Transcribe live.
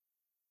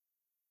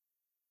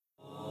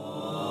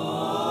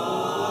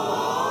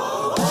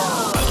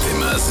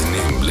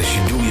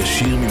לשידור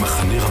ישיר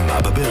ממחנה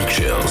רמה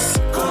בברקשיירס.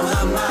 כל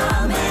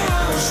רמה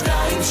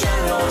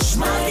 102.3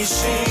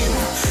 מרגישים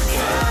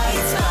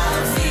קיץ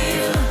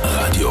באוויר.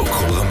 רדיו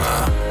כל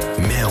רמה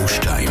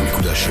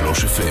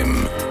 102.3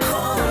 FM.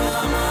 כל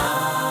רמה.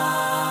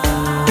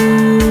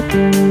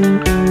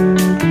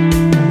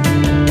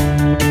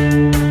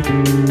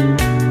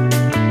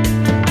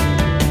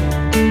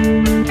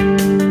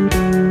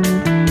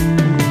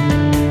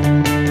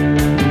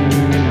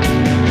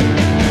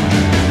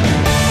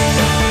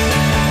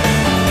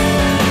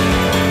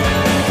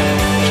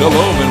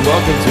 Shalom and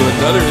welcome to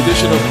another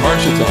edition of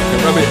Parsha Talk.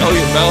 I'm Rabbis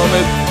Eliot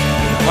Malomet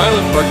in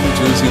Highland Park, New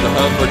Jersey, the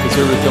Highland Park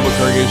Conservative Temple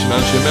Congregation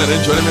on Shemet.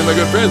 And joining me, my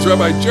good friends,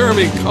 Rabbi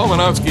Jeremy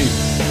Kalmanofsky,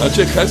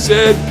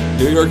 Chesler,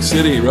 New York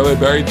City, Rabbi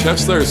Barry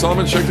Chesler,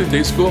 Solomon Schechter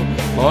Day School,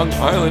 Long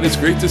Island. It's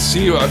great to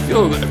see you. I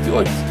feel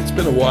like it's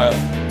been a while.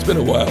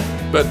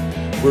 But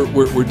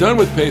we're done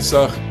with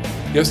Pesach.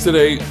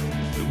 Yesterday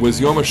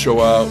was Yom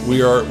HaShoah.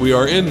 We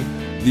are in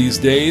these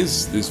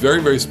days, these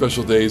very, very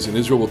special days in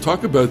Israel. We'll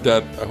talk about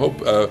that, I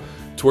hope,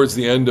 towards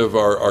the end of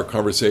our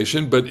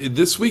conversation. But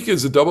this week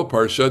is a double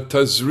parasha,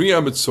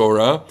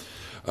 Tazria-Metsora,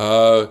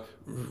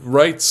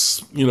 right,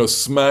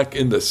 smack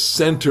in the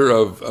center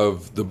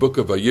of the book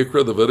of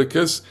Vayikra,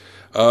 Leviticus.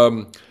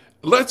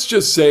 Let's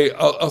just say,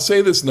 I'll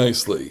say this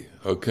nicely,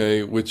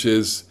 okay, which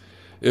is,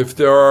 if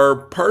there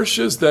are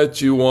parshas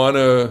that you want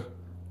to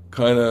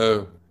kind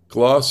of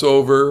gloss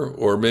over,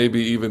 or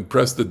maybe even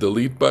press the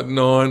delete button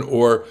on,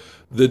 or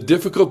the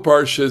difficult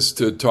parshas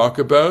to talk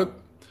about,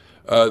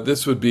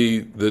 this would be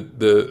the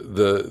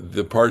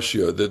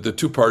parsha, the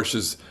two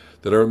parshas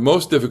that are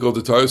most difficult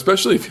to talk,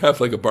 especially if you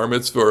have like a bar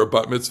mitzvah or a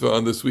bat mitzvah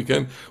on this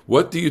weekend.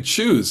 What do you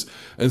choose?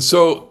 And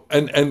so,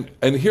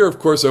 and here, of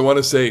course, I want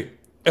to say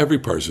every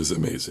parsha is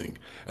amazing,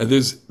 and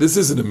this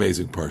is an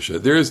amazing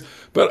parsha.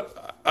 But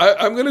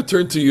I'm going to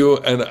turn to you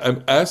and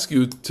I'm ask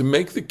you to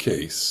make the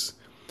case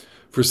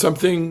for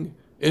something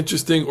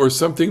interesting or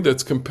something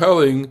that's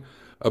compelling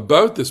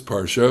about this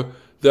parsha,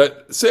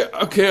 that say,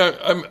 okay,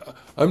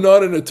 I'm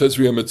not in a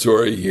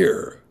Tazria-Metsora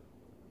year.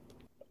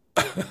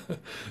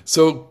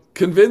 So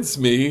convince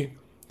me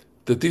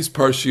that these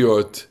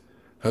parshiot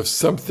have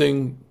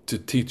something to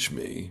teach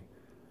me,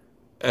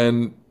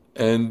 and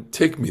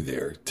take me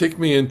there, take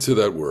me into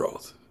that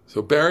world.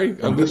 So Barry,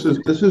 this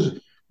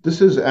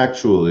is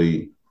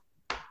actually,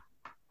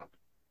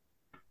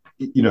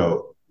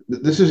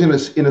 this is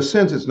in a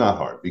sense it's not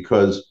hard,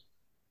 because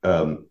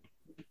you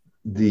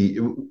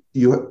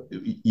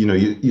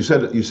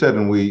said,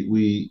 and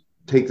we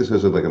take this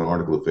as like an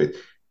article of faith.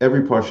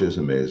 Every parsha is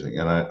amazing,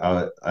 and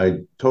I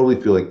totally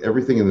feel like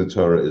everything in the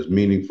Torah is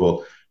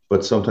meaningful,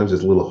 but sometimes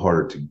it's a little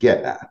harder to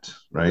get at,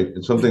 right?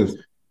 And some things,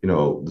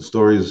 the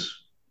stories,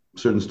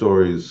 certain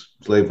stories,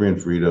 slavery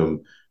and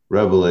freedom,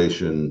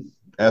 revelation,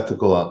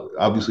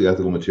 obviously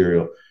ethical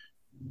material,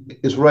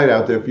 is right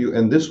out there for you.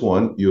 And this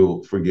one,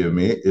 you'll forgive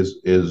me,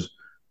 is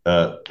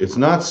it's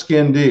not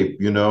skin deep,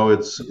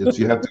 it's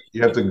you have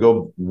to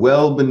go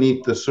well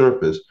beneath the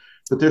surface.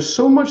 But there's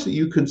so much that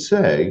you could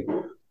say,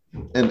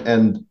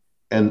 and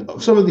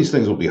some of these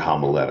things will be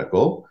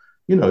homiletical.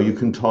 You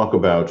can talk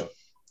about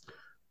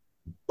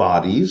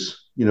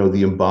bodies,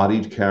 the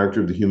embodied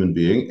character of the human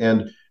being,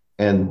 and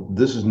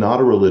this is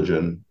not a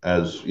religion,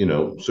 as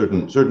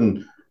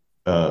certain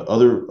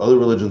other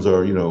religions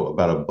are,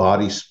 about a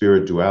body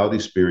spirit duality,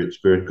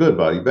 spirit good,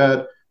 body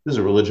bad. This is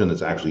a religion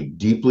that's actually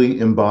deeply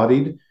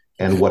embodied,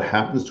 and what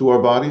happens to our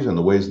bodies and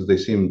the ways that they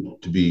seem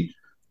to be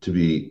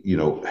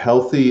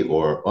healthy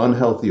or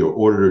unhealthy or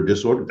ordered or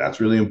disordered. That's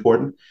really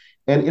important.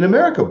 And in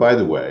America, by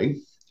the way,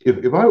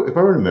 if I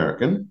were an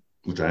American,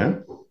 which I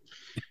am,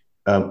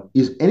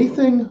 is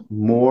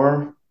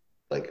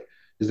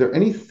there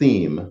any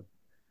theme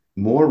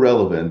more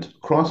relevant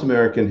across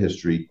American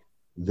history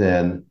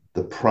than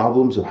the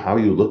problems of how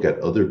you look at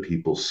other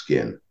people's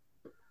skin?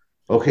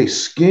 Okay,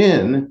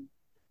 skin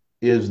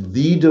is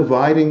the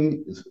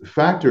dividing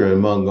factor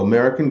among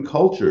American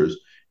cultures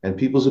and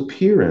people's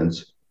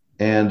appearance.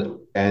 And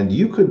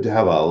you could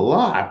have a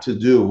lot to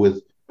do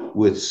with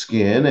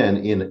skin,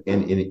 and in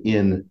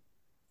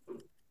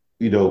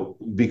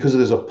because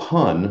there's a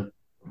pun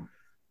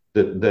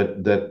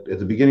that at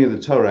the beginning of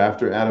the Torah,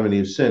 after Adam and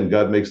Eve sinned,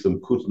 God makes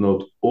them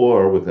kutnot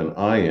or with an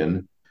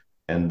ayin,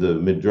 and the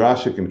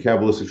midrashic and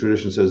Kabbalistic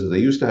tradition says that they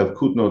used to have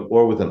kutnot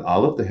or with an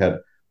aleph. They had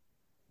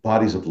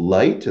bodies of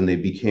light, and they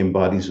became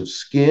bodies of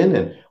skin,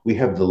 and we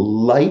have the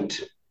light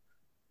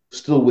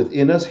still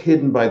within us,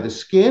 hidden by the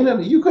skin.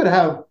 And you could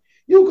go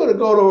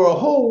to a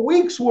whole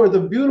week's worth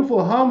of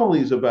beautiful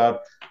homilies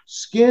about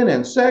skin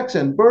and sex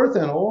and birth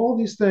and all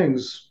these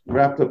things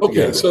wrapped up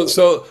together. Okay,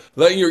 so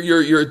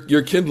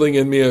you're kindling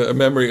in me a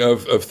memory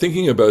of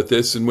thinking about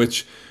this, in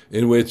which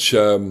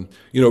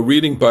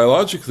reading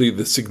biologically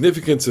the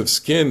significance of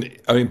skin.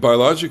 I mean,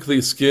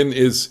 biologically, skin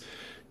is,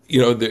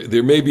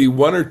 there may be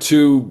one or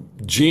two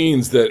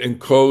genes that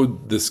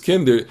encode the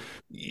skin.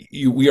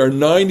 We are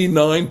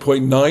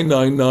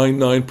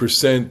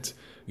 99.9999%.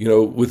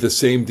 With the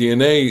same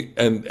DNA,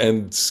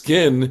 and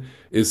skin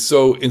is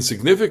so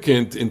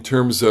insignificant in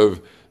terms of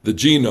the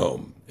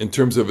genome, in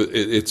terms of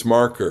its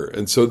marker.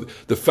 And so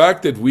the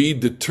fact that we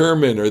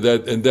determine, or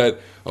that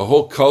a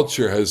whole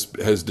culture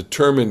has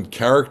determined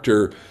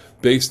character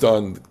based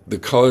on the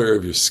color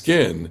of your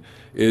skin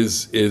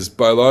is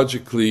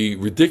biologically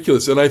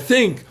ridiculous. And I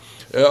think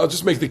I'll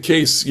just make the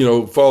case,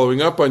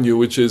 following up on you,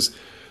 which is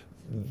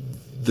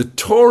the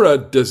Torah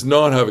does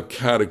not have a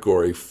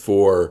category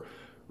for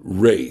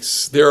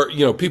race. There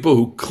are, people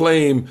who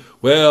claim,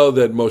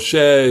 that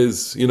Moshe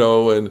is,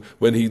 and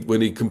when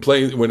he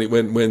complains,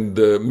 when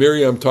the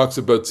Miriam talks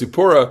about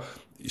Zipporah,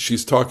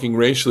 she's talking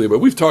racially, but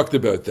we've talked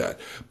about that.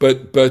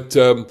 But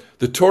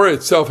the Torah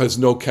itself has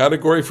no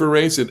category for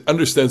race. It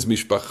understands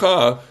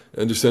mishpacha,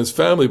 understands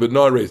family, but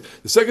not race.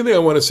 The second thing I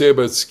want to say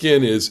about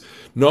skin is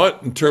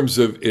not in terms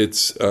of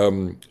its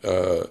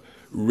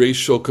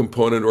racial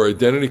component or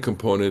identity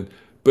component,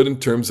 but in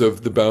terms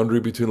of the boundary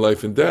between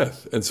life and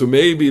death. And so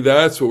maybe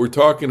that's what we're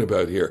talking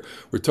about here.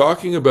 We're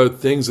talking about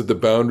things at the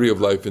boundary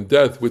of life and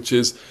death, which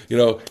is,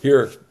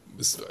 here,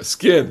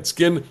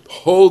 skin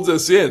holds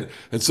us in.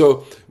 And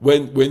so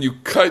when you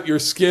cut your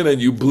skin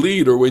and you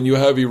bleed, or when you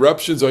have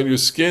eruptions on your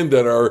skin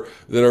that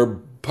are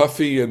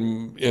puffy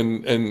and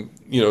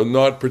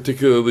not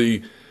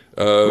particularly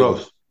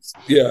gross.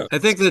 Yeah. I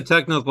think the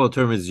technical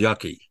term is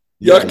yucky.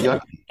 Yucky.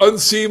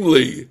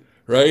 Unseemly.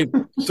 Right?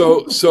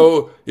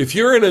 So if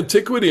you're in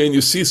antiquity and you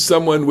see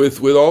someone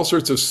with all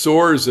sorts of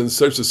sores and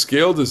such a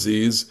scale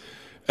disease,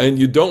 and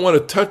you don't want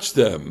to touch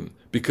them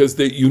because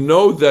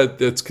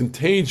that's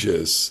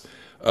contagious,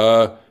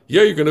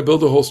 you're going to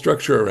build a whole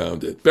structure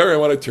around it. Barry, I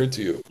want to turn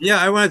to you.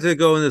 Yeah, I wanted to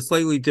go in a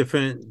slightly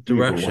different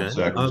direction.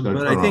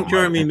 But I think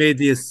Jeremy made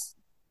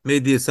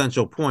the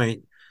essential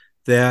point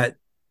that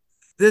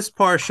this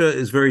parsha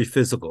is very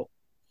physical.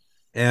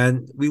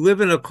 And we live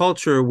in a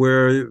culture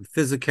where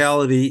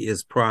physicality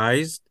is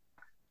prized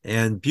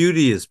and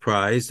beauty is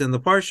prized. And the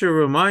parsha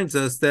reminds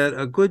us that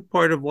a good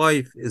part of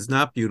life is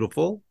not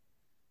beautiful,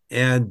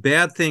 and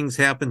bad things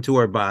happen to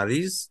our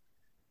bodies,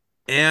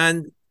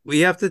 and we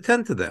have to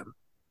tend to them.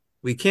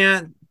 We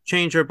can't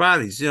change our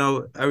bodies.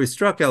 I was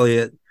struck,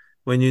 Elliot,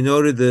 when you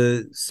noted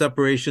the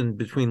separation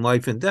between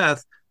life and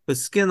death, but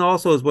skin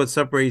also is what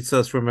separates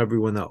us from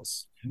everyone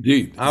else.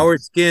 Indeed. Our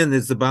skin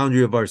is the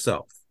boundary of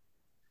ourself.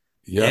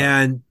 Yeah.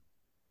 And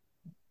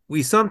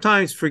we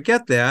sometimes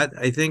forget that,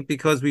 I think,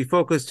 because we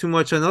focus too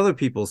much on other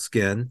people's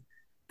skin,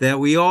 that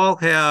we all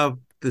have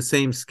the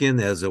same skin,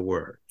 as it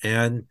were.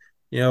 And,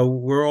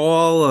 we're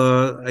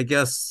all,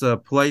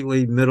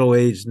 politely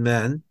middle-aged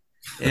men,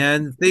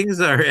 and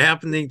things are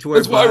happening to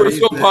our bodies. That's why we're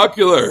so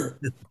popular.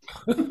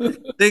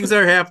 Things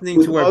are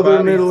happening to our other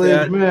bodies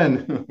middle-aged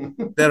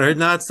men that are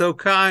not so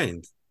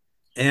kind.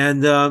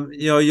 And,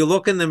 you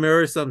look in the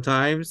mirror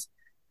sometimes,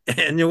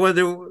 and you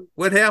wonder,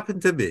 what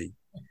happened to me?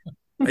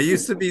 I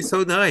used to be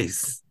so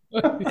nice.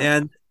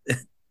 And,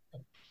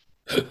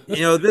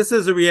 this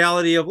is a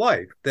reality of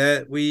life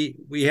that we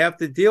have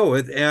to deal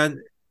with. And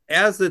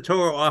as the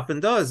Torah often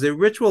does, it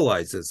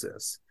ritualizes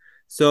this.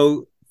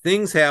 So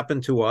things happen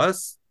to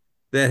us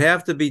that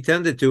have to be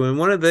tended to. And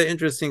one of the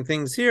interesting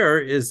things here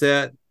is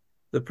that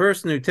the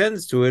person who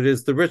tends to it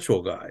is the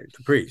ritual guy,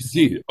 the priest.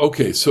 Indeed.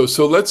 Okay, so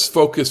let's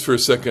focus for a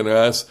second and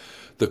ask,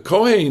 the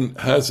Kohen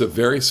has a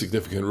very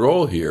significant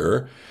role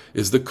here.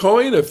 Is the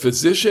Kohen a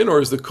physician, or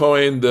is the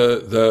Kohen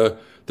the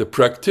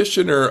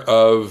practitioner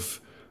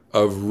of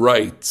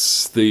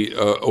rites?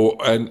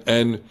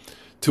 And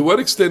to what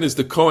extent is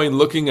the Kohen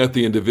looking at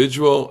the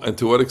individual, and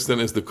to what extent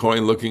is the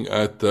Kohen looking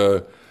at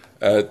the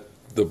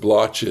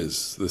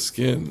blotches, the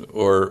skin,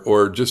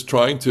 or just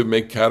trying to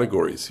make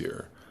categories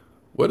here?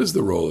 What is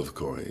the role of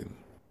Kohen?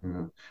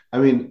 Yeah. I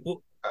mean,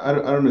 I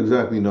don't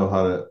exactly know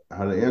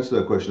how to answer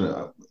that question.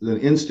 The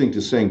instinct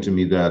is saying to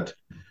me that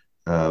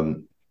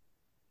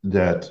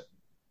that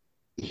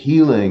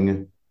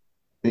healing,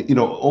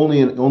 only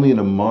in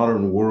a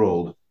modern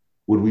world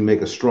would we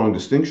make a strong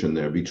distinction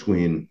there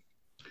between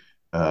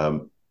a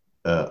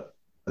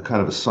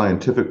kind of a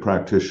scientific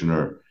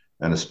practitioner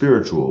and a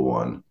spiritual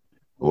one,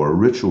 or a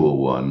ritual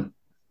one.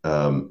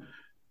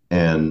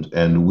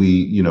 And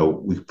we,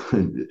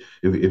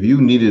 if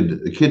you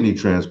needed a kidney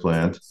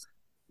transplant,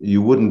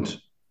 you wouldn't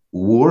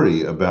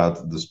worry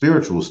about the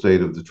spiritual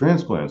state of the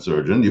transplant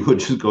surgeon. You would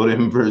just go to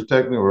him for his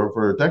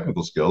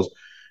technical skills.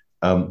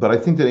 But I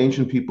think that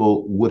ancient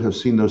people would have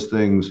seen those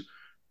things.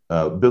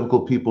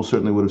 Biblical people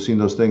certainly would have seen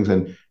those things,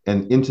 and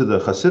into the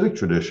Hasidic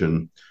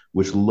tradition,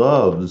 which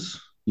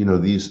loves, the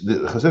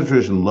Hasidic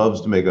tradition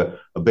loves to make a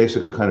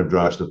basic kind of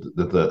drash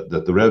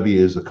that the Rebbe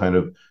is a kind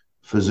of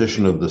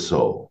physician of the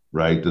soul,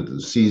 right?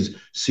 That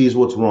sees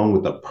what's wrong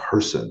with the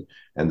person,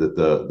 and that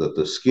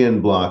the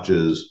skin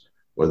blotches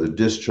or the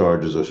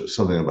discharges or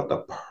something about the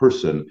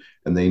person,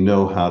 and they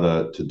know how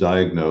to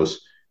diagnose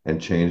and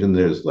change. And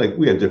there's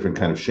we have different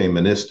kind of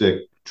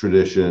shamanistic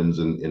traditions,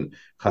 and in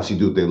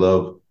Hasidut they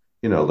love,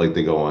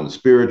 they go on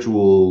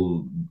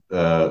spiritual,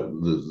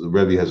 the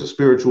Rebbe has a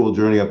spiritual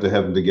journey up to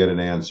heaven to get an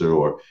answer,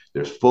 or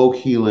there's folk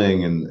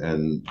healing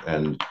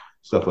and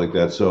stuff like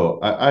that. So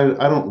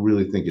I don't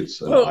really think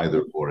it's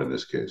either or in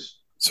this case.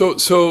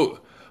 So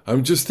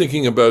I'm just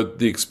thinking about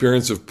the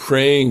experience of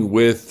praying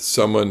with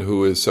someone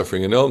who is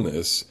suffering an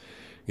illness,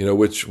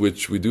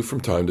 which we do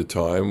from time to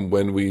time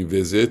when we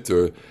visit,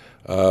 or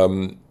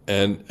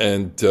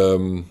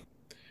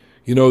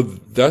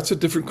that's a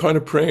different kind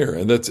of prayer,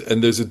 and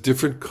there's a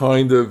different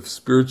kind of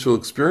spiritual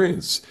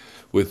experience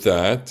with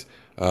that.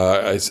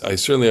 I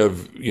certainly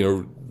have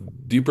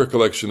deep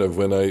recollection of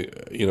when I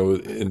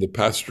in the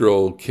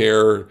pastoral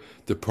care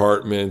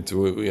department,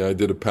 I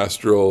did a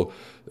pastoral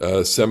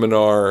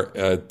seminar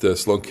at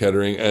Sloan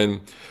Kettering,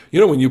 and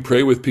when you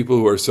pray with people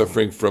who are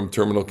suffering from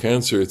terminal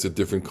cancer, it's a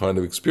different kind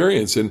of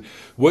experience, and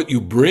what you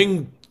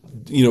bring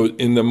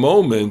in the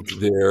moment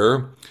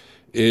there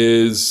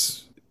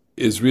is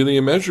really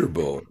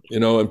immeasurable,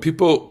 and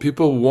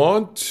people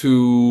want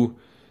to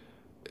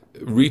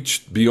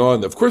reach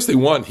beyond. Of course, they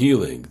want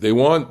healing. They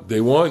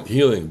want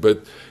healing.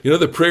 But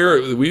the prayer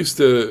it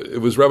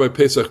was Rabbi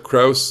Pesach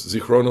Krauss,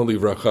 Zichrono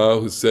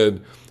Livracha, who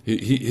said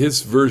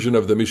his version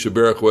of the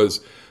Mishaberach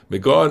was, "May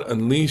God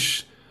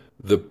unleash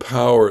the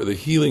power, the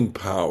healing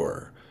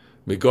power.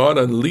 May God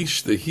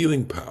unleash the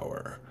healing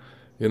power."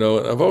 And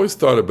I've always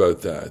thought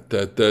about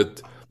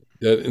that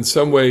in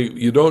some way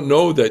you don't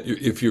know that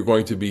if you're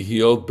going to be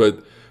healed,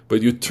 but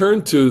you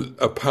turn to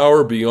a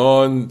power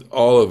beyond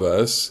all of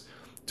us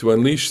to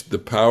unleash the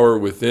power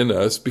within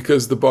us,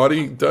 because the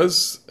body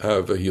does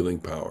have a healing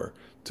power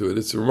to it.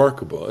 It's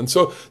remarkable. And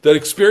so that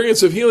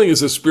experience of healing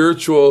is a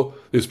spiritual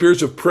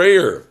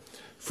prayer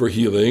for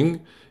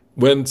healing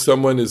when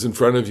someone is in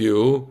front of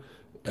you,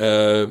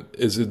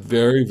 is a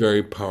very,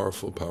 very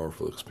powerful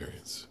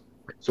experience.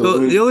 So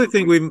the other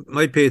thing we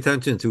might pay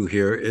attention to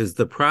here is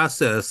the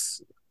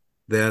process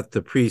that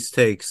the priest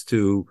takes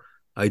to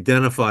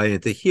identify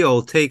and to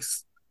heal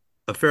takes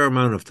a fair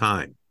amount of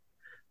time.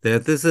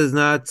 That this is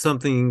not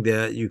something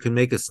that you can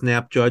make a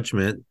snap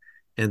judgment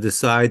and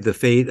decide the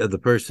fate of the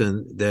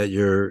person that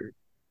you're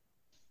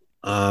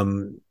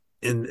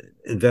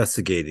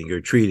investigating or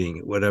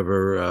treating,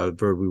 whatever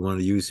verb we want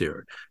to use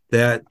here.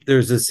 That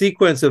there's a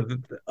sequence of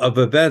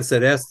events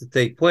that has to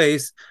take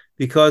place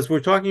because we're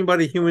talking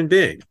about a human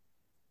being.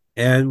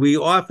 And we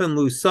often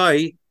lose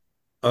sight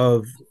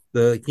of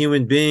the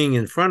human being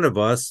in front of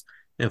us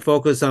and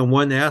focus on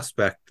one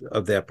aspect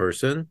of that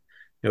person.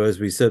 As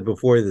we said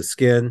before, the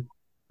skin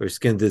or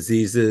skin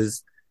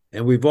diseases.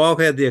 And we've all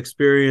had the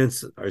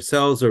experience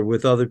ourselves or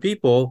with other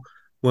people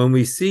when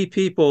we see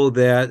people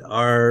that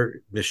are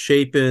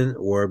misshapen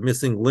or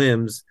missing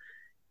limbs.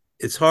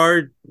 It's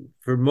hard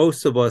for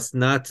most of us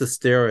not to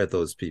stare at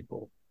those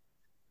people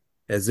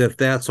as if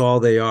that's all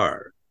they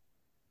are.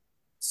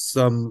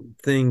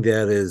 Something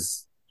that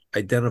is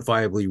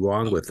identifiably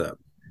wrong with them.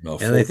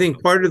 And I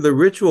think part of the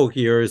ritual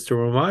here is to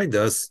remind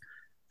us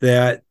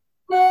that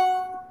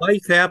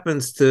life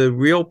happens to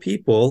real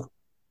people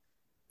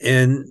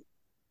in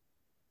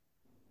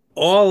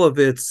all of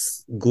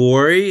its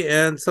glory,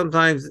 and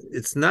sometimes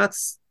it's not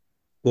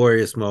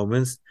glorious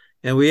moments,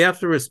 and we have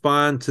to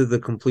respond to the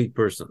complete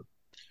person.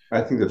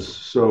 I think that's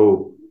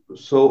so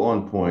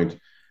on point,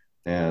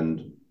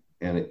 and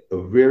a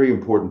very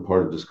important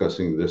part of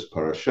discussing this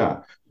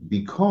parasha,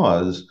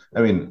 because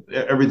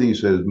everything you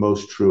said is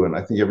most true, and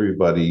I think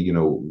everybody,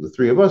 the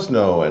three of us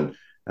know, and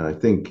I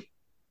think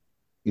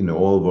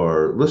all of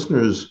our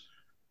listeners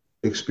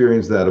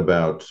experience that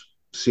about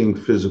seeing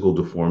physical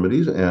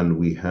deformities, and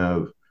we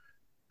have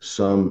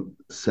some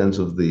sense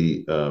of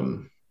the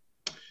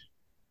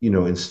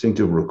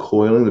instinctive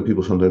recoiling that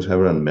people sometimes have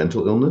around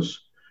mental illness.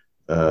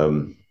 There's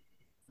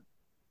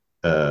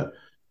a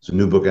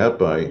new book out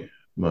by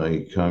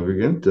my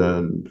congregant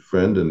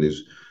friend, and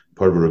he's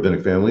part of a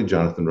rabbinic family,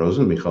 Jonathan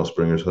Rosen, Michal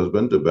Springer's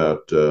husband,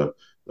 about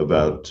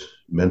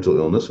mental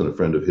illness, and a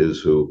friend of his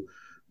who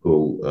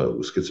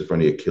with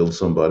schizophrenia killed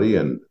somebody,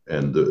 and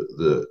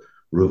the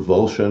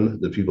revulsion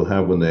that people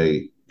have when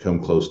they come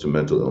close to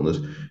mental illness.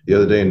 The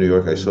other day in New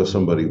York, I saw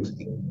somebody with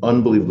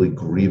unbelievably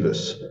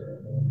grievous,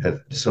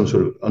 had some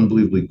sort of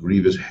unbelievably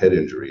grievous head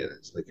injury, and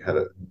it's like had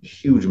a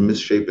huge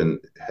misshapen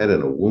head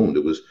and a wound.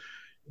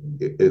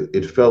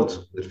 It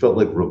felt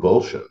like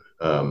revulsion.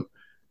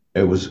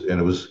 It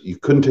was you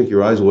couldn't take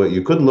your eyes away.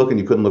 You couldn't look, and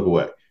you couldn't look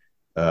away.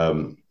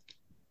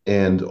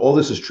 And all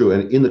this is true.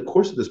 And in the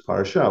course of this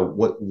parasha,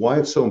 why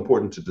it's so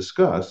important to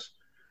discuss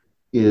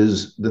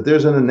is that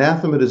there's an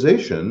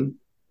anathematization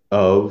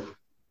of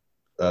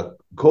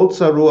kol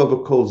tzarua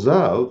v'kol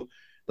zav,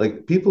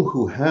 like people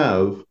who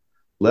have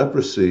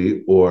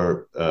leprosy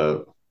or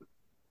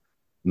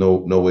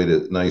no way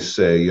to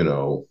say,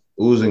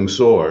 oozing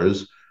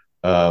sores,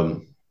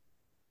 are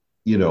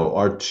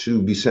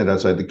to be sent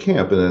outside the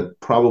camp, and at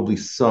probably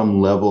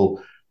some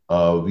level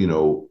of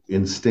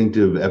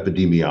instinctive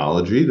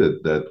epidemiology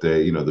that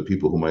they, the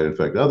people who might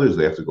infect others,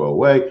 they have to go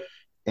away.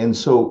 And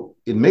so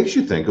it makes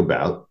you think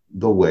about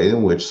the way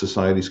in which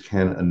societies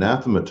can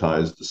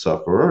anathematize the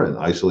sufferer and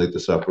isolate the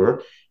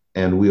sufferer.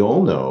 And we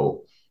all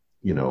know,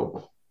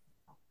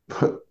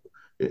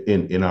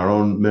 in our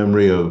own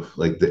memory of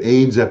like the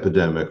AIDS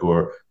epidemic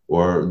or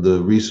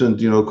the recent,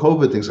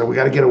 COVID things, so we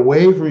got to get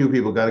away from you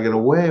people, got to get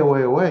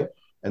away.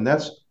 And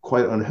that's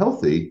quite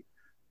unhealthy.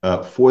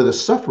 for the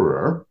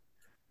sufferer.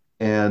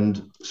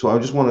 And so I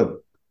just want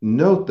to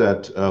note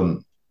that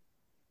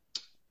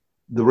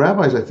the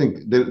rabbis, I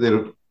think, they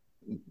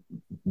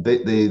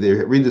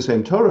read the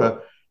same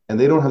Torah, and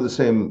they don't have the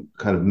same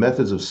kind of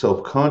methods of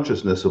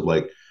self-consciousness of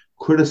like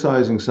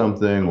criticizing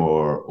something,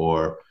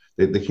 or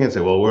they can't say,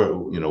 well,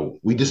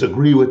 we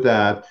disagree with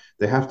that.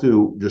 They have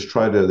to just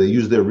they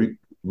use their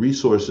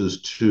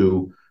resources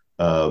to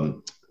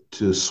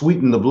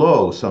sweeten the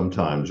blow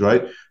sometimes,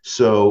 right?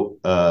 So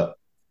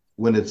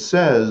when it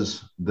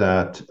says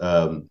that,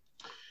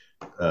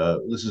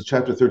 this is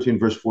chapter 13,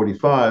 verse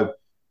 45,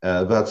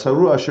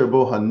 Vatsaru asher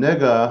bo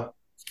hanega,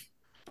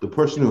 the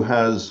person who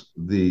has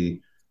the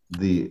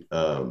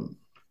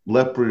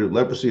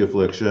leprosy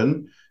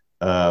affliction,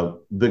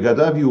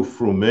 begadav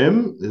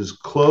yufrumim, his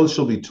clothes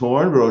shall be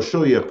torn,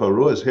 v'rosho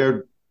yeparu, his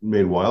hair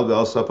made wild,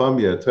 v'al safam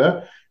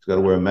yeteh, he's got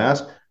to wear a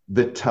mask,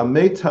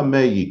 v'tamei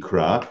tamei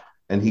yikra,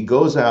 and he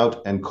goes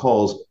out and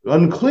calls,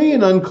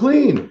 unclean,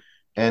 unclean.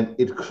 And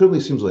it certainly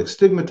seems like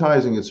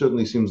stigmatizing. It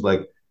certainly seems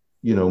like,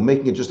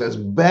 making it just as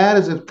bad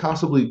as it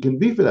possibly can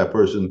be for that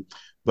person.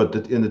 But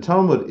in the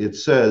Talmud, it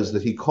says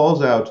that he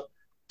calls out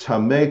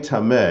tamei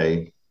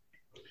tamei,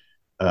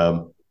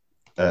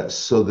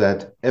 so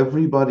that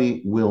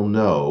everybody will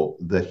know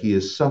that he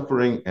is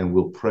suffering and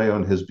will pray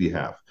on his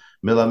behalf.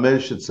 Melamed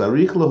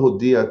shetzarich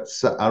lahodia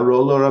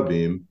tza'aro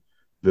l'rabim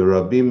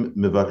v'rabim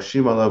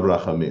mevakshim alav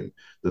rachamim.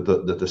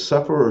 That the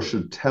sufferer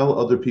should tell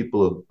other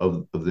people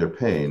of their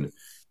pain,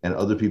 and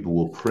other people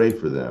will pray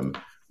for them,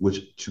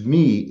 which to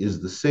me is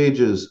the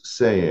sages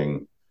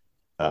saying,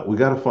 we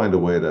got to find a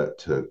way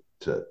to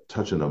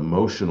touch an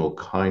emotional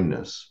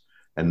kindness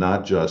and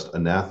not just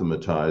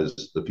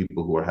anathematize the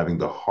people who are having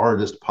the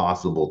hardest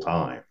possible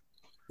time.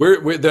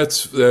 Where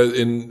that's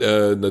in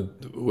the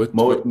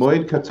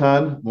Moed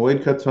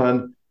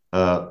Katan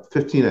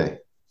 15a.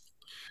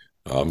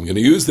 I'm going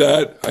to use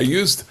that. I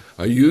used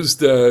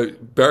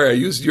Barry. I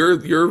used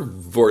your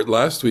vort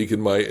last week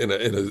in my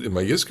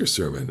Yizkor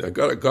sermon. I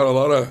got a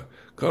lot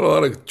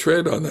of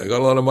tread on that. I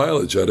got a lot of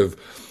mileage out of.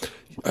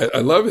 I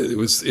love it. It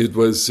was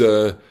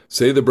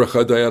say the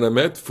bracha Dayan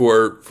Amet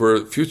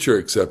for future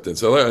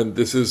acceptance. And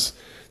this is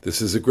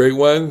a great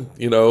one.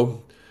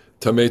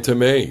 Tamei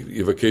tamei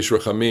yivakesh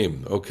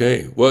rachamim.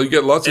 Okay. Well, you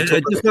get lots of.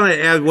 I just want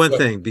to add one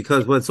thing,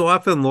 because what's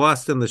often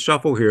lost in the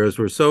shuffle here is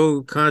we're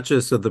so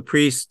conscious of the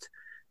priest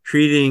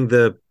treating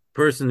the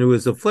person who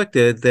is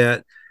afflicted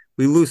that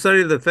we lose sight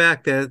of the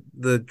fact that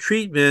the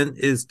treatment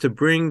is to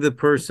bring the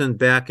person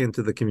back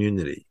into the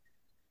community.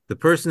 The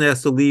person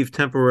has to leave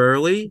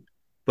temporarily,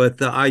 but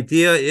the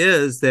idea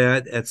is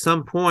that at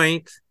some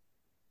point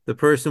the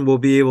person will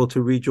be able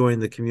to rejoin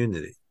the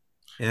community.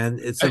 And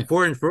it's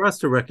important for us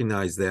to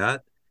recognize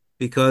that,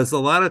 because a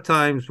lot of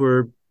times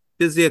we're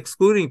busy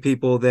excluding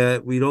people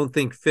that we don't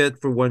think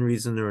fit for one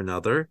reason or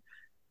another,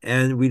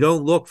 and we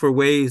don't look for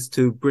ways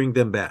to bring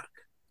them back.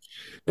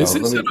 Is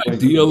this an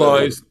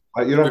idealized?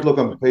 You don't have to look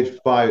on page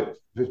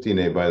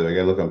 15a, by the way. I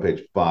got to look on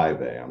page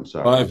 5a. I'm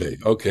sorry.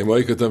 5a. Okay, well,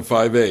 you got them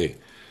 5a.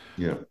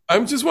 Yeah. I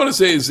just want to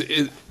say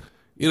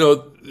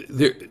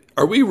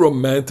are we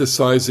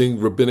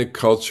romanticizing rabbinic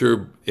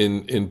culture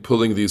in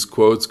pulling these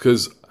quotes?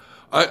 Because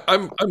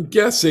I'm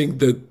guessing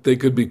that they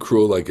could be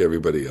cruel like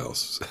everybody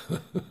else.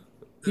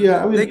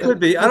 Yeah, I mean, they could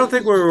be. I don't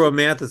think we're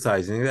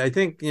romanticizing. I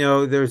think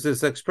there's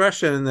this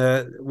expression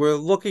that we're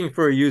looking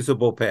for a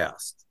usable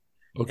past.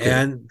 Okay.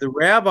 And the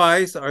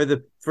rabbis are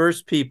the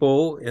first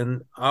people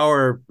in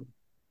our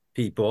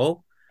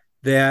people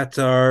that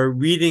are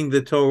reading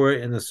the Torah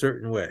in a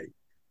certain way.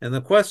 And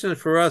the question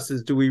for us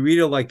is, do we read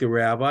it like the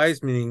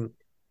rabbis, meaning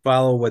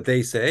follow what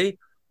they say,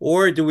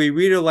 or do we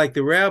read it like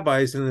the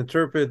rabbis and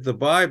interpret the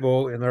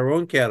Bible in our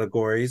own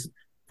categories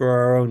for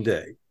our own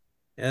day?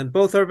 And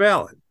both are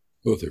valid.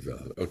 Both are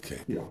valid. Okay.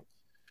 Yeah.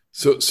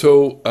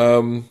 So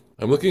I'm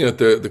looking at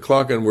the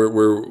clock, and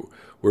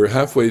we're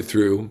halfway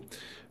through.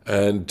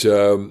 And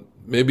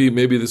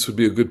maybe this would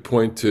be a good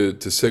point to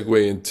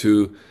segue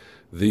into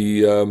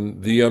the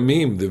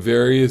yamim,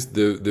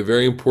 the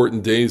very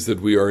important days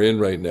that we are in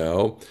right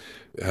now.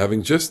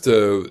 Having just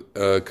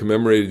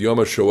commemorated Yom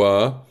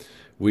HaShoah,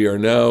 we are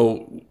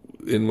now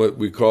in what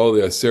we call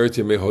the Aseret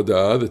Yemei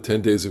Hodah, the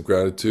 10 days of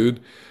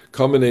gratitude,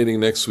 culminating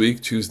next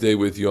week, Tuesday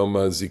with Yom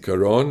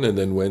Ha-Zikaron, and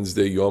then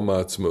Wednesday Yom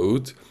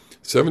Ha-atzma'ut.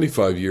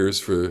 75 years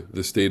for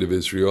the state of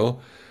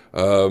Israel.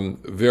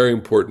 Very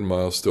important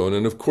milestone.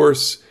 And of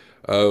course,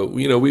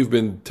 we've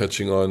been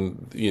touching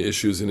on the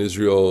issues in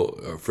Israel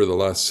for the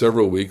last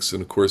several weeks.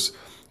 And of course,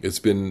 it's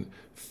been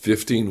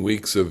 15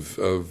 weeks of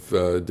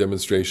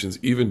demonstrations.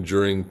 Even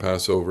during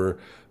Passover,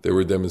 there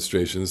were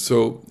demonstrations.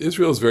 So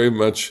Israel is very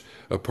much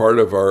a part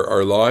of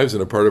our lives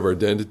and a part of our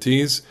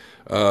identities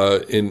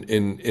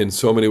in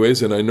so many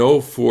ways. And I know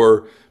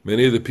for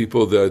many of the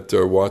people that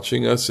are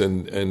watching us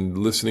and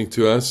listening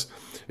to us,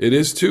 it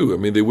is too. I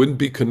mean, they wouldn't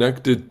be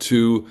connected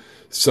to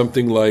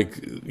something like,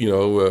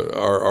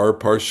 our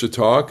Parsha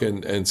Talk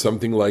and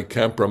something like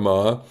Camp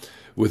Ramah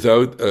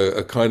without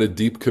a kind of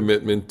deep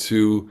commitment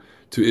to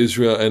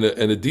Israel and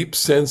a deep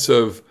sense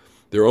of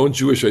their own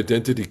Jewish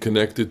identity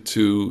connected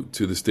to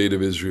the state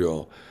of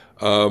Israel.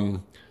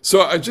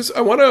 So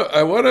I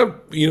want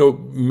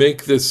to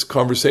make this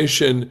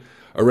conversation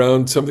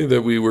around something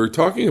that we were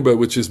talking about,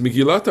 which is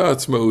Megillat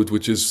Ha-atzma'ut,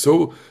 which is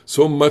so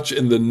much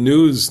in the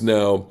news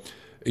now.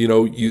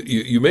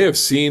 You may have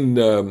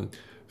seen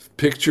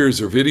pictures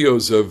or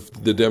videos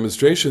of the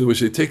demonstration in which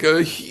they take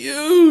a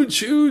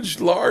huge,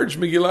 large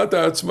Megillat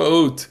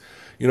Ha-atzma'ut,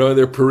 and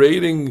they're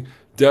parading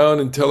down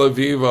in Tel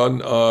Aviv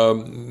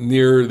on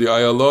near the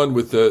Ayalon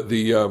with the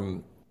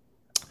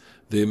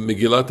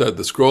Megillat,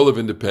 the Scroll of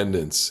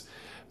Independence.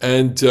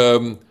 And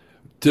to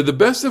the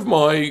best of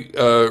my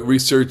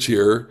research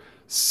here,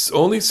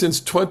 only since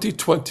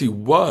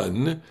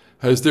 2021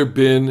 has there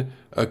been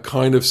a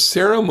kind of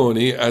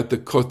ceremony at the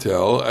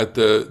Kotel, at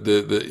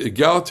the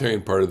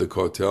egalitarian part of the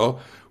Kotel,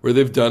 where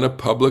they've done a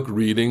public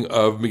reading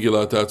of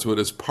Megillat Ha-atzma'ut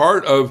as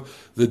part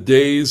of the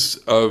days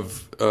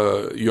of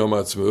Yom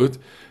Ha-atzma'ut.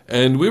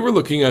 And we were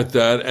looking at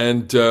that,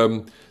 and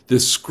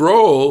this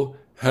scroll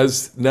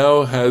has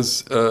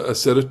a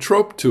set of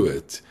trope to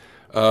it.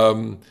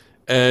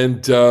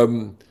 And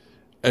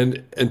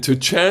to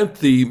chant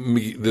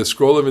the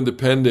Scroll of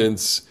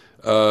Independence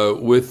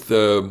with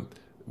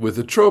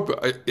the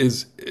trope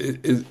is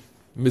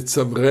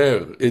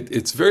mitzamrer.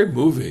 It's very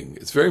moving.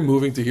 It's very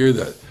moving to hear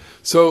that.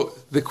 So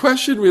the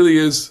question really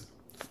is,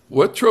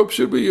 what trope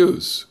should we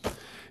use?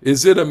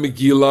 Is it a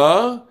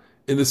Megillah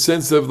in the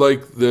sense of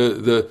like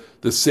the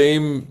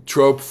same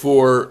trope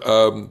for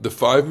the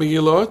 5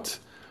 Megillot,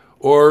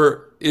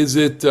 or is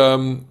it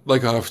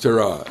like a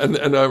haftarah?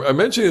 And I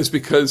mention this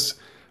because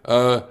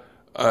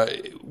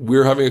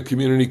we're having a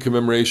community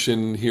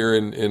commemoration here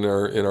in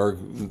our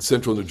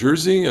central New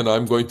Jersey, and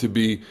I'm going to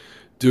be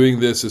doing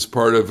this as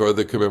part of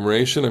the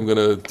commemoration. I'm going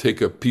to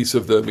take a piece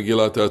of the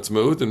Megillat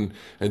Ha-atzma'ut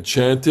and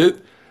chant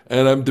it,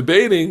 and I'm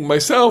debating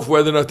myself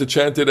whether or not to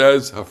chant it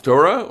as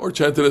haftarah or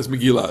chant it as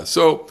Megillah.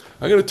 So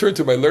I'm going to turn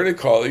to my learned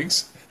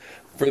colleagues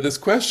for this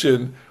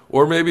question,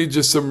 or maybe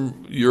just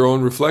your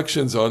own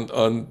reflections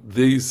on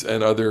these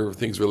and other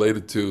things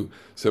related to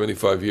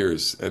 75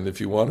 years. And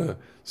if you want to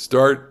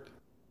start,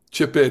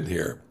 chip in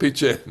here,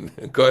 pitch in.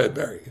 Go ahead,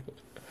 Barry.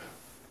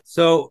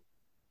 So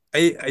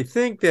I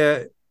think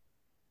that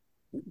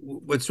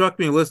what struck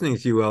me listening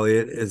to you,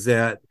 Elliot, is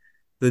that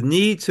the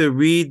need to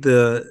read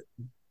the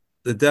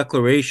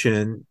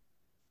declaration,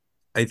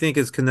 I think,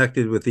 is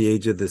connected with the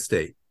age of the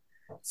state.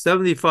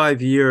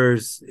 75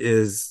 years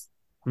is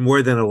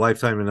more than a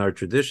lifetime in our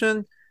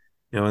tradition.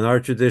 In our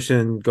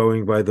tradition,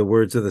 going by the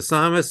words of the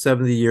psalmist,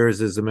 70 years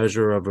is a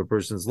measure of a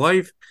person's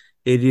life,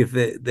 80 if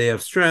they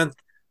have strength.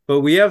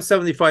 But we have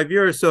 75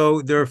 years,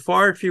 so there are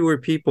far fewer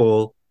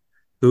people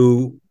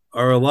who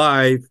are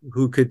alive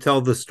who could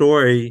tell the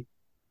story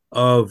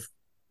of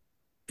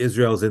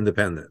Israel's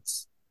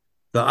independence.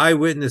 The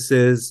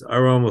eyewitnesses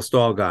are almost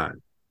all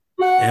gone.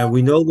 And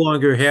we no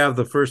longer have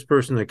the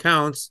first-person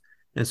accounts,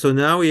 and so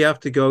now we have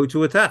to go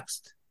to a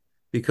text.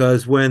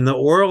 Because when the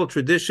oral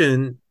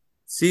tradition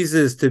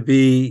ceases to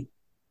be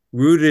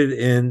rooted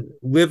in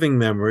living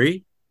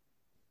memory,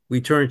 we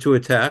turn to a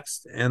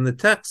text, and the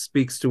text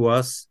speaks to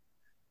us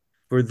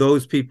for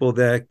those people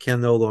that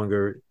can no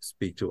longer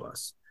speak to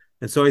us.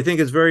 And so I think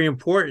it's very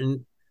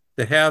important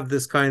to have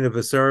this kind of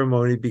a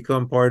ceremony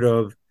become part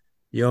of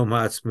Yom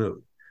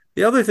Ha-atzma'ut.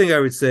 The other thing I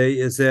would say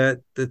is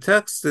that the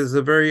text is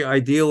a very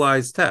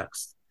idealized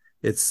text.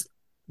 It's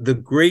the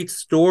great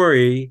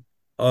story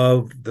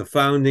of the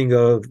founding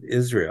of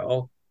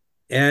Israel,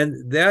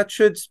 and that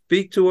should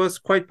speak to us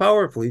quite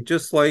powerfully,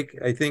 just like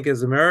I think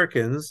as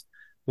Americans,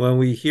 when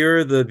we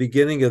hear the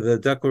beginning of the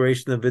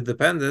Declaration of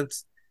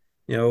Independence,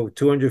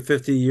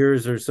 250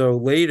 years or so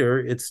later,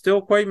 it's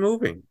still quite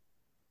moving.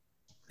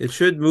 It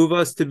should move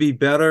us to be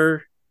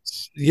better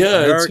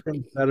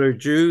Americans, better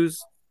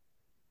Jews.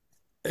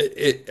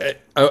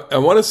 I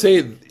want to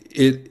say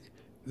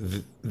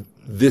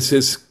this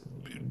is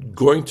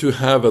going to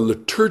have a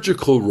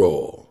liturgical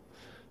role.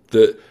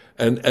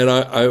 And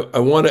I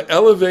want to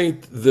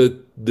elevate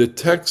the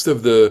text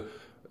of the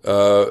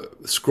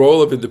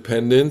Scroll of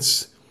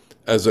Independence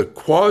as a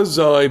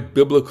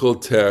quasi-biblical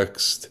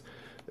text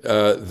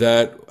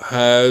that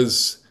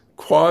has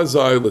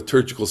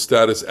quasi-liturgical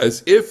status,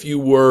 as if you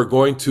were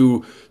going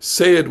to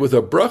say it with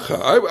a bracha.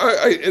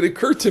 It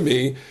occurred to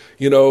me,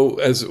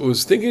 as I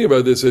was thinking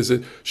about this, I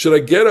said, should I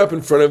get up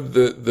in front of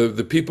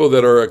the people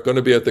that are going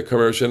to be at the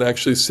commemoration and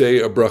actually say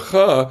a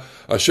bracha,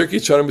 asher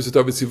kichanu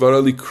mitzvotav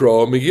v'tzivanu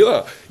likro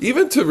Megillah?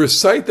 Even to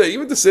recite that,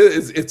 even to say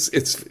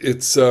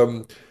it's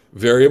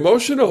very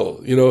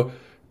emotional,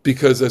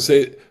 because I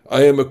say,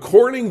 I am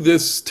according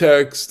this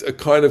text a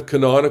kind of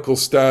canonical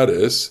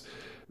status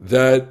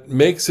that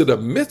makes it a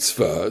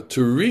mitzvah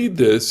to read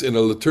this in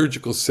a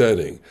liturgical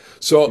setting.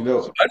 So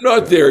I'm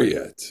not there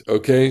yet,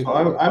 okay?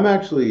 I'm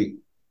actually,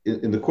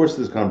 in the course of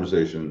this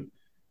conversation,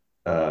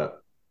 I'm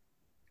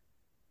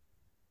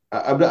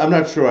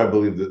not sure I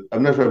believe that.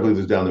 I'm not sure I believe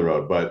this down the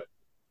road, but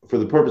for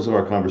the purpose of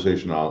our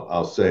conversation,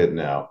 I'll say it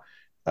now.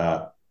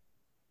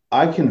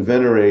 I can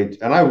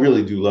venerate, and I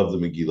really do love the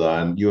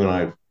Megillah, and you and I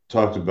have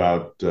talked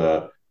about,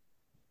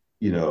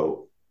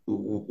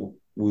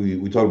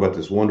 we talk about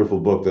this wonderful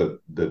book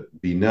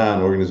that Binah,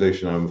 an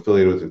organization I'm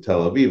affiliated with in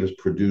Tel Aviv, has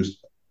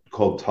produced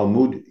called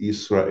Talmud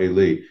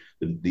Israeli,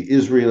 the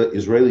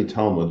Israeli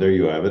Talmud. There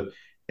you have it,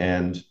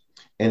 and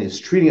it's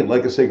treating it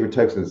like a sacred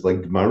text, and it's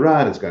like Gemara,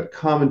 and it's got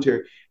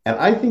commentary, and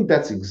I think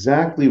that's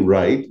exactly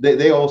right.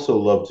 They also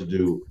love to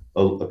do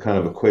a kind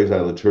of a quasi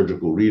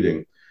liturgical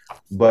reading,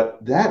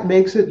 but that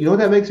makes it, what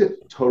that makes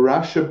it?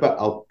 Torah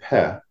sheba'al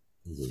peh,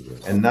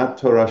 and not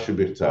Torah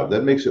shebichtav.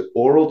 That makes it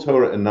oral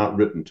Torah and not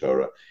written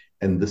Torah.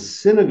 And the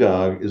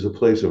synagogue is a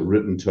place of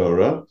written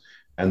Torah,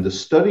 and the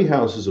study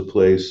house is a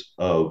place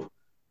of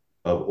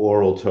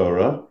oral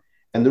Torah.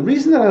 And the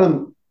reason that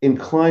I'm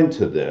inclined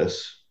to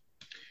this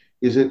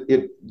is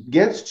it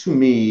gets to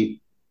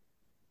me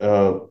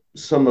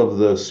some of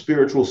the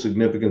spiritual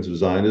significance of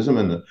Zionism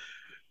and the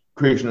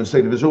creation of the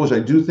state of Israel, which I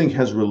do think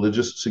has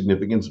religious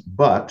significance,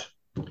 but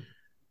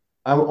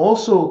I'm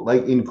also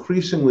like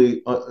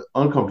increasingly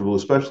uncomfortable,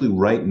 especially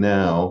right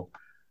now,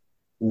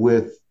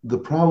 with the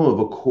problem of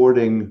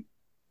according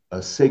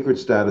a sacred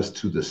status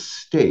to the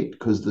state,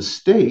 because the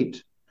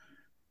state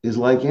is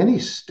like any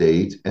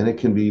state, and it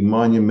can be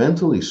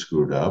monumentally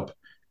screwed up,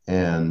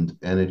 and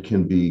it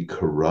can be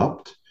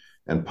corrupt,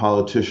 and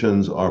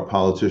politicians are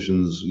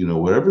politicians,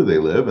 wherever they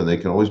live, and they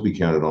can always be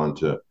counted on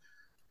to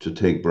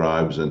take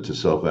bribes and to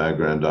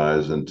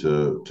self-aggrandize and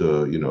to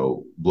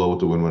blow with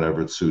the wind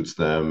whenever it suits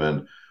them.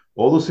 And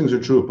all those things are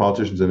true of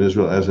politicians in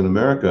Israel as in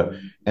America.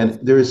 And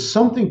there is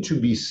something to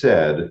be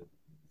said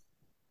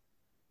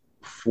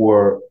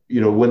for,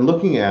 when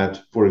looking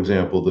at, for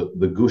example,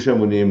 the Gush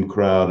Emunim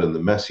crowd and the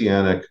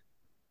messianic,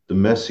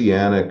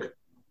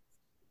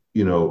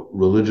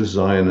 religious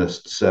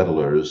Zionist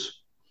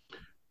settlers,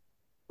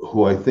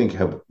 who I think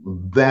have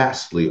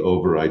vastly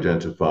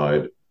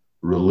over-identified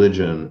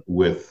religion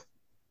with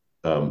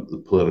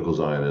the political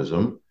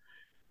Zionism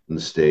in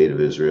the state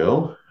of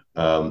Israel.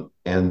 And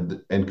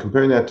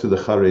comparing that to the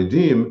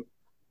Haredim,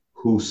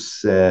 who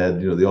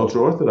said, the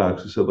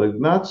ultra-Orthodox, who said, like,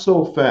 not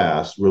so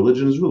fast,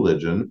 religion is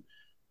religion,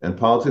 and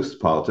politics is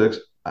politics.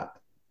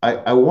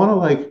 I want to,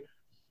 like,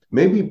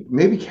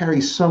 maybe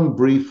carry some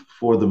brief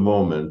for the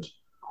moment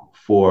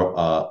for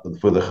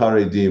the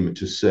Haredim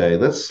to say,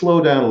 let's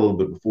slow down a little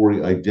bit before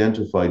we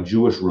identify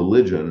Jewish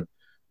religion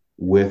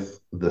with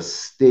the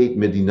state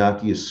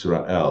Medinat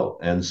Yisrael.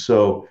 And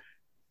so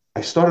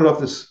I started off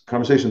this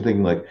conversation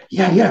thinking like,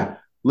 yeah,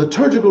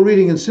 liturgical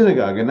reading in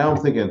synagogue. And now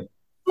I'm thinking,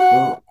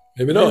 well,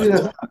 maybe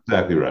that's not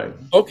exactly right.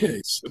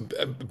 Okay. So,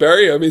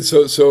 Barry, I mean,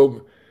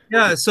 so.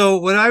 Yeah, so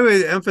what I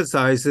would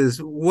emphasize is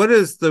what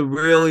is the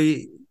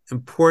really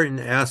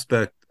important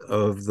aspect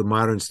of the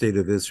modern state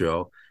of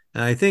Israel?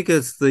 And I think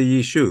it's the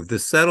Yishuv, the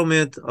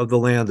settlement of the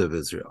land of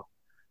Israel.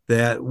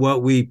 That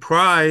what we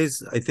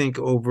prize, I think,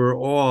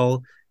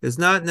 overall is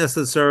not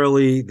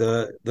necessarily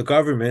the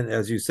government,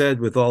 as you said,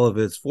 with all of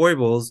its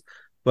foibles,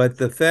 but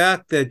the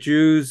fact that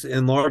Jews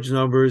in large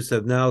numbers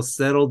have now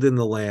settled in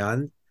the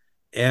land,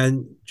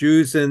 and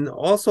Jews in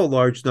also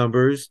large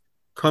numbers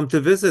come to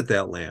visit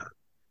that land,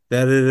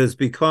 that it has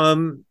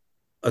become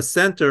a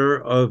center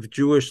of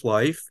Jewish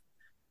life.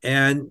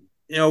 And,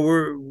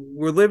 we're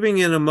living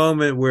in a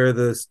moment where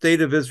the state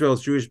of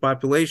Israel's Jewish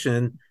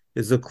population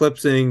is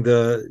eclipsing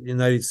the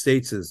United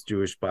States'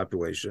 Jewish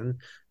population,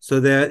 so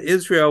that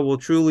Israel will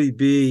truly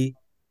be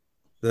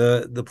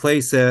the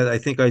place that I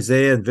think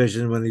Isaiah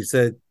envisioned when he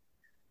said,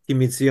 Ki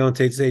mitzion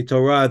tetzei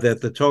Torah, that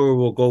the Torah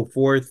will go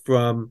forth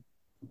from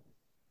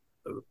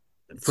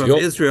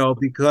Israel,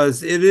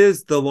 because it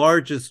is the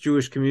largest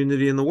Jewish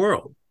community in the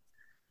world.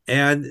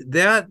 And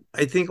that,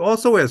 I think,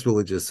 also has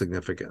religious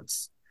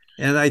significance.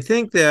 And I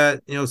think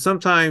that,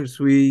 sometimes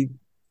we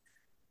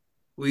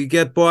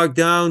get bogged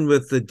down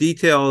with the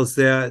details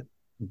that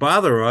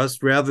bother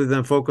us rather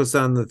than focus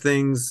on the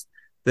things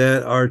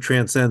that are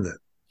transcendent.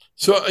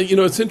 So,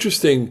 it's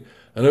interesting,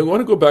 and I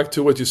want to go back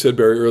to what you said,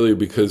 Barry, earlier,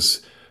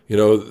 because,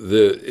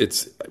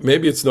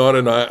 it's not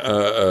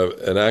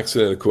an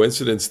accident, a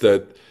coincidence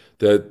that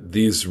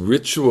these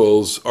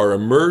rituals are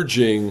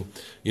emerging,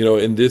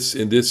 in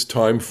this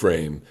time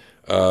frame,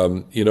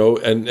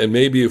 and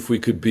maybe if we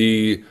could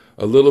be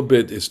a little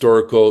bit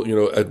historical,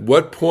 at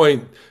what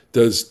point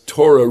does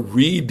Torah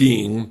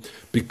reading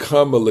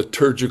become a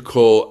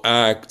liturgical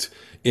act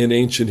in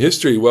ancient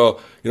history? Well,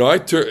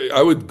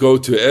 I would go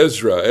to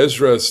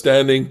Ezra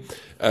standing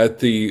at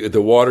the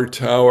water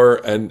tower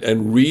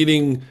and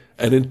reading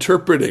and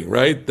interpreting,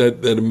 right?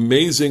 That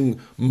amazing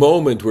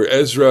moment where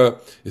Ezra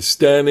is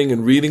standing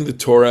and reading the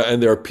Torah,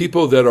 and there are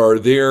people that are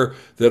there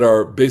that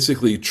are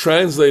basically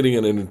translating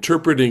it and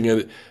interpreting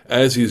it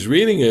as he's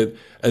reading it.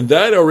 And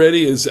that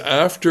already is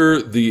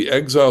after the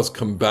exiles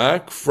come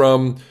back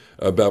from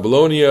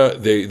Babylonia.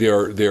 They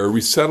are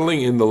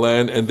resettling in the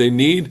land, and they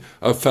need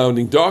a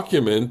founding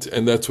document,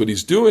 and that's what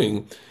he's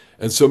doing.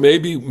 And so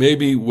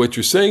maybe what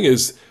you're saying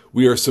is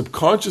we are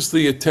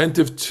subconsciously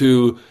attentive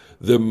to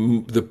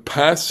the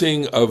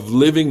passing of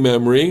living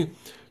memory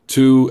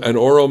to an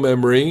oral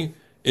memory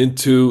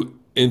into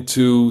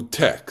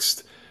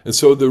text. And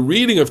so the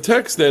reading of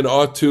text then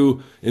ought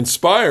to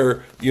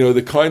inspire,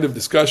 the kind of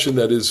discussion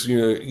that is,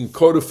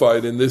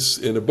 codified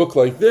in a book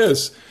like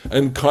this,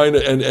 and kind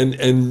of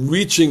and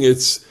reaching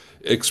its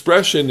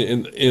expression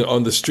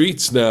on the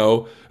streets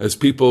now as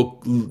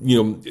people,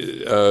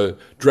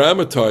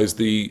 dramatize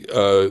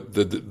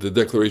the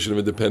Declaration of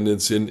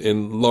Independence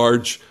in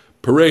large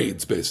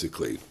parades,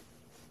 basically.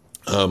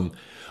 And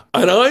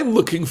I'm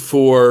looking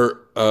for.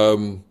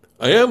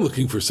 I am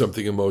looking for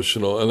something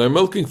emotional, and I'm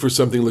looking for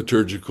something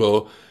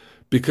liturgical,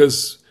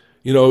 because,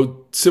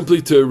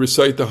 simply to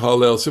recite the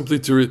Hallel, simply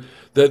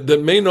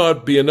that may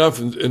not be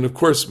enough. And of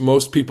course,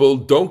 most people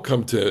don't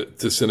come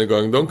to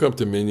synagogue, don't come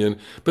to minyan,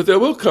 but they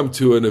will come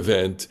to an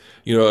event,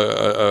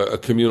 a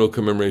communal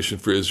commemoration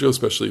for Israel,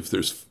 especially if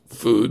there's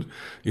food,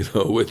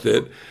 with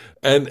it.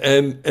 And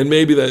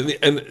maybe that,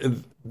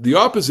 and the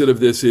opposite of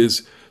this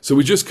is, so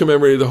we just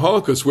commemorated the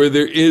Holocaust, where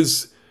there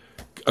is,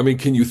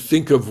 can you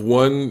think of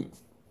one?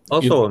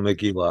 Also a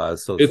Megillah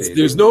associated.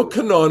 There's no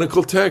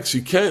canonical text.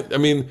 You can't,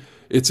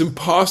 it's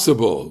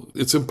impossible.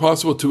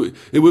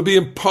 It would be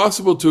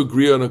impossible to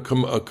agree on a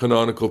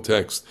canonical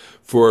text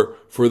for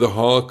the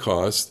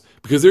Holocaust,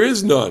 because there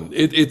is none.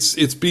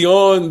 It's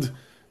beyond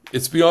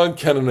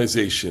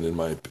canonization, in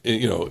my,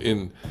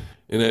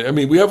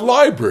 we have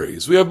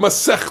libraries, we have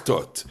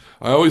Masechtot.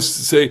 I always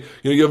say,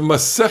 you have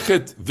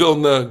Masechet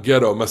Vilna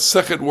Ghetto,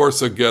 Masechet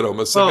Warsaw Ghetto,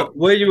 Masechet. Well,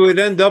 what you would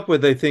end up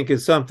with, I think,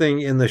 is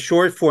something in the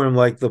short form,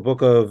 like the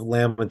Book of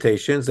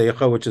Lamentations,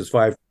 which is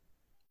 5.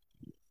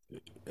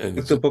 And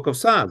it's the Book of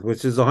Psalms,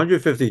 which is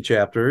 150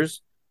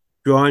 chapters,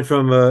 drawn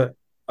from a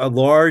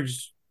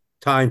large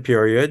time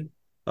period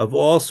of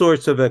all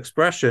sorts of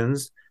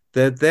expressions,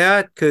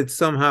 that could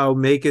somehow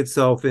make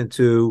itself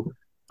into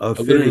a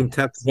fitting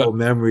textual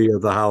memory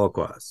of the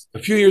Holocaust. A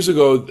few years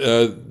ago,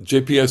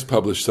 JPS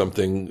published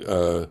something,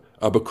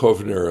 Abba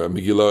Kovner,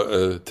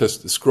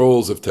 Megillah,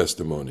 Scrolls of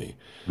Testimony.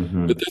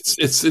 Mm-hmm. But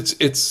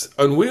it's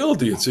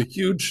unwieldy. It's a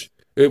huge.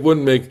 It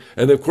wouldn't make.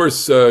 And of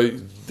course,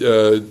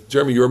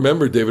 Jeremy, you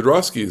remember David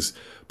Roski's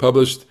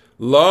published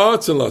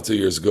lots and lots of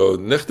years ago,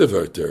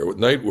 Nechteverter,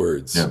 Night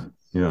Words, a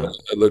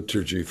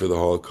liturgy for the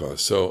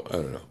Holocaust. So I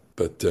don't know,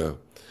 but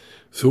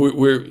so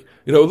we're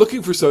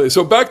looking for something.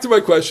 So back to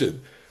my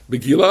question.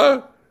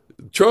 Megillah,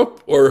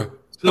 trope, or?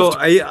 So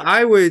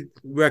I would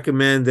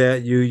recommend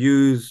that you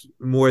use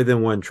more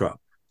than one trope.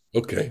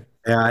 Okay.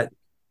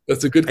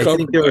 That's a good compromise. I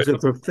think there was a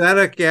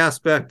prophetic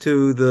aspect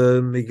to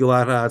the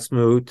Megillah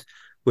Ha-atzma'ut,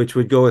 which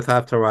would go with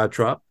haftarah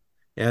trope.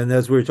 And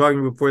as we were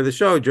talking before the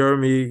show,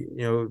 Jeremy,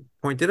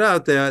 pointed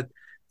out that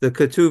the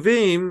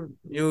Ketuvim,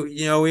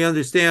 we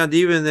understand,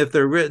 even if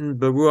they're written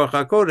B'Ruach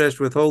HaKodesh,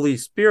 with Holy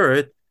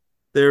Spirit,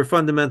 they're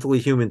fundamentally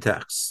human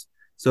texts.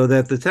 So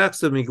that the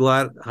text of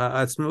Megillah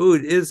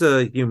Ha-atzma'ut is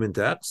a human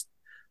text,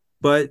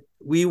 but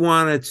we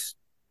wanted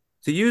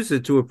to use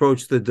it to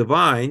approach the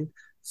divine,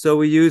 so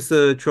we use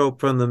the trope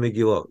from the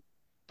Megillot.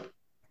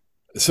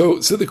 So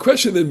the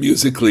question then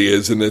musically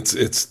is, and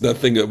it's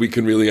nothing that we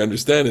can really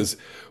understand, is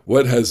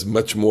what has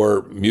much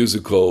more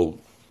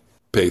musical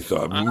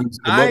pathos.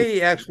 I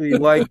actually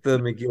like the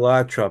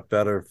Megillah trope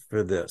better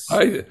for this.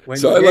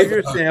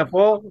 Your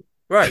sample.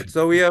 Right,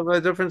 so we have a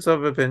difference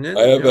of opinion.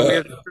 We have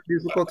different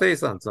musical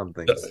taste on some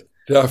things.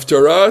 The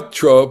haftarah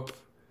trope,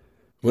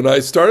 when I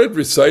started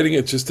reciting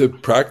it just to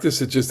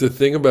practice it, just to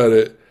think about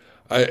it,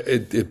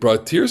 it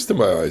brought tears to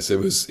my eyes. It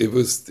was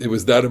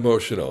that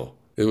emotional.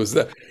 It was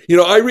that,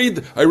 I read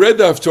the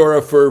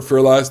haftarah for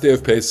last day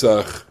of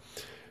Pesach,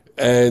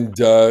 and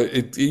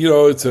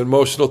it's an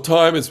emotional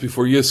time. It's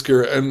before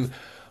Yizkor, and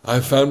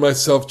I found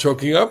myself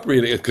choking up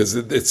reading it because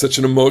it's such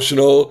an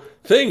emotional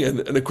thing.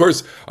 And of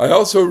course, I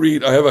also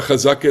I have a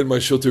chazaka in my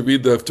shul to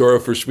read the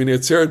haftarah for Shmini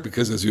Atzeret,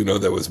 because, as you know,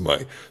 that was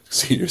my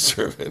senior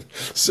sermon.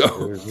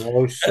 So,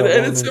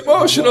 and it's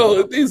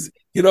emotional.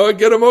 I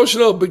get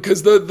emotional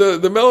because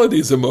the melody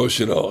is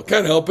emotional.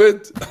 Can't help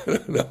it. I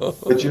don't know.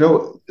 But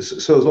so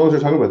as long as we're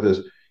talking about this,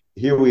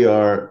 here we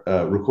are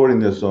recording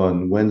this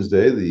on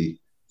Wednesday, the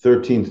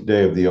 13th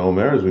day of the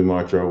Omer, as we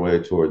march our way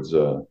towards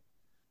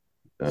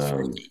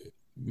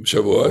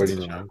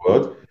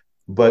Shavuot.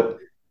 But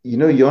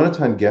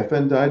Yonatan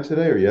Geffen died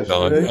today or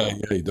yesterday? Yeah,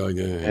 he died.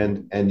 Yeah.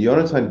 And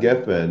Yonatan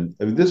Geffen,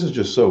 this is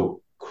just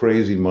so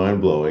crazy,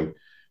 mind-blowing.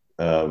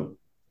 David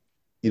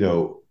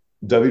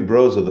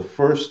Broza, the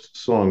first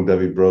song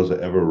David Broza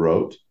ever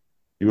wrote,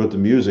 he wrote the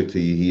music to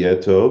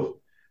Yehiyeh Tov,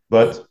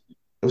 but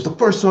it was the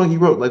first song he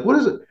wrote. Like, what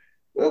is it?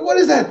 What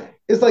is that?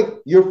 It's like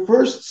your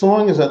first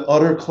song is an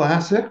utter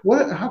classic?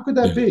 How could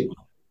that be?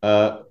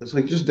 It's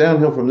like just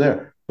downhill from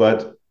there.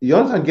 But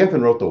Yonatan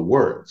Geffen wrote the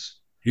words.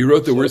 He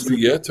wrote the words to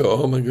Yeto.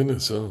 Oh my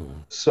goodness! Oh.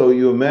 So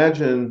you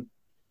imagine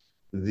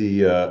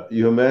these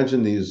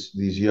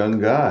young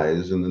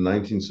guys in the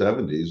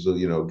 1970s.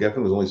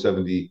 Geffen was only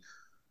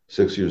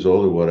 76 years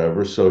old or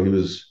whatever. So he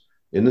was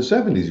in the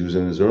 70s. He was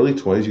in his early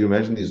 20s. You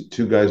imagine these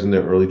two guys in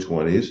their early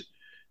 20s,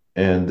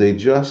 and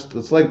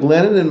it's like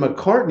Lennon and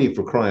McCartney,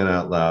 for crying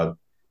out loud.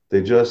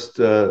 They just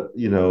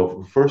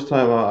first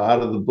time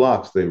out of the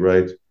blocks, they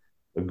write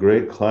a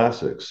great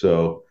classic.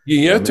 So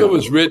Iyar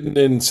was written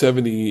in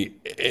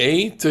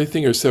 78, I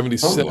think, or 77.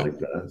 Something like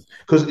that.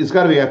 Because it's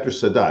got to be after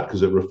Sadat,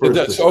 because it refers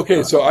to Sadat.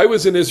 Okay, so I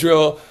was in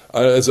Israel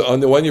as on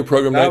the one-year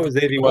program. That was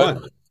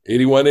 81.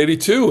 81,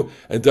 82.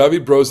 And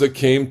David Broza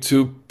came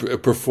to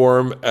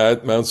perform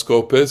at Mount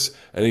Scopus,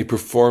 and he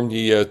performed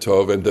Iyar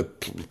Tov, and the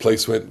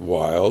place went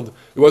wild.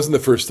 It wasn't the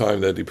first time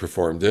that he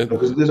performed it.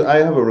 Because I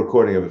have a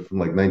recording of it from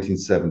like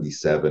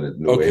 1977 at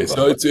New Okay,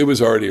 so it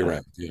was already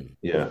around.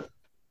 Yeah.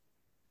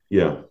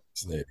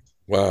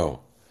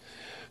 Wow.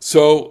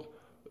 So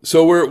we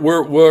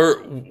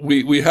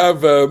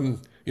have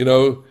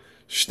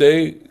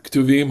shtei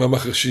ktuvim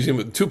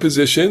hamachashishim, two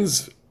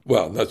positions.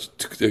 Well, not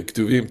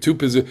ktuvim, two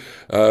positions.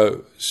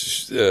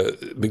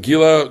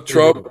 Megillah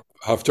trop,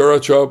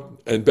 haftarah trop,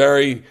 and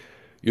Barry,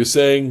 you're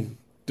saying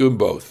do them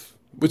both,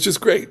 which is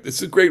great.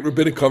 It's a great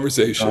rabbinic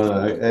conversation.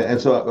 And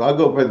so I'll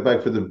go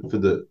back for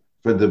the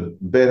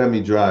Beit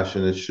HaMidrash,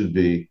 and it should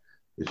be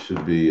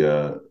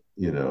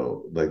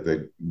like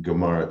the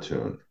Gemara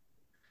tune.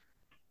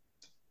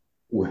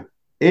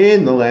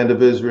 In the land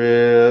of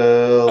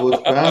Israel was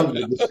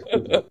founded,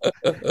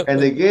 and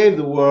they gave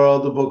the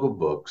world a book of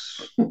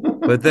books.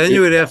 But then you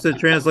would have to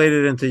translate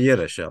it into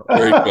Yiddish.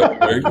 Very good,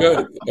 very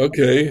good.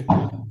 Okay.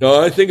 No,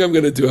 I think I'm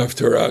going to do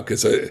haftarah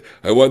because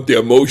I want the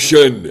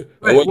emotion.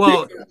 Right.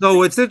 So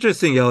what's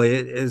interesting,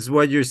 Elliot, is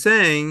what you're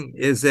saying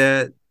is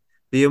that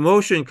the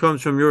emotion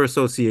comes from your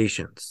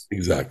associations.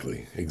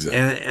 Exactly.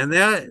 And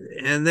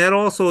that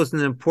also is an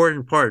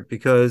important part,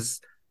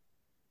 because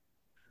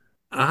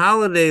a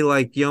holiday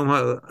like Yom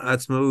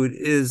Ha-atzma'ut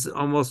is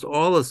almost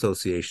all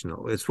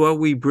associational. It's what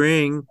we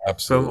bring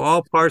from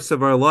all parts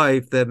of our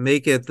life that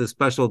make it the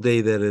special day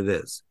that it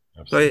is.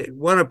 Absolutely. So I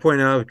want to point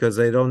out, because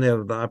I don't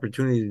have the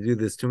opportunity to do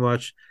this too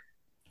much,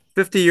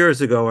 50 years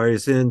ago, I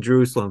was in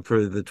Jerusalem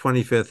for the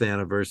 25th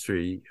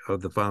anniversary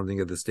of the founding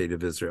of the State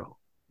of Israel.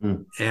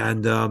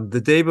 And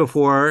the day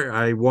before,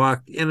 I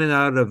walked in and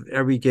out of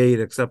every gate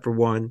except for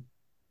one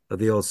of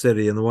the old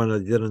city. And the one I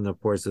didn't, of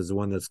course, is the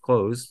one that's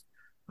closed.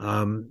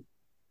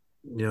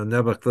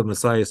 Nebuch the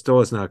Messiah still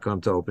has not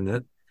come to open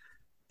it.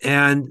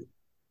 And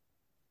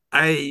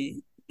I,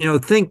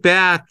 think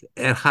back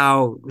at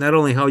not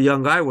only how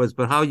young I was,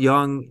 but how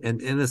young and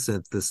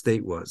innocent the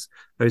state was.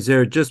 I was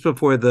there just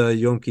before the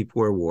Yom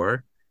Kippur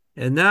War.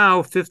 And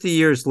now, 50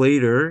 years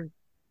later,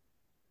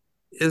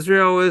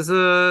 Israel is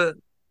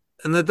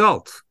an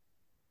adult.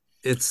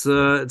 It's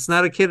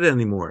not a kid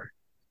anymore.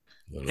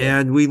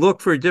 And we look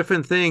for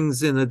different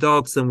things in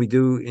adults than we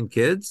do in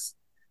kids.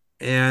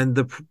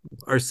 And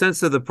our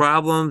sense of the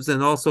problems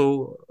and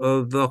also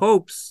of the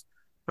hopes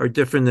are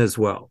different as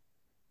well.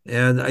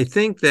 And I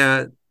think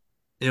that,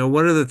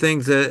 one of the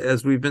things that,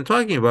 as we've been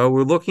talking about,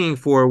 we're looking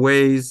for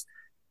ways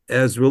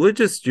as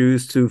religious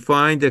Jews to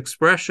find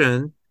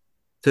expression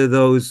to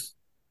those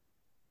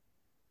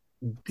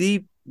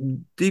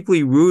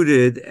deeply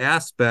rooted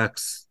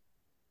aspects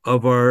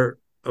of our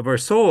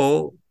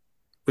soul,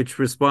 which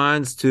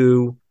responds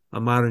to a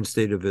modern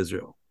state of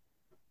Israel.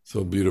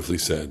 So beautifully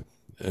said.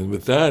 And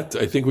with that,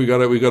 I think we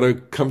gotta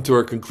come to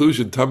our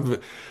conclusion. Tam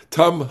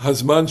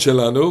hazman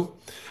shelanu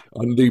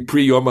on the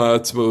pre-Yom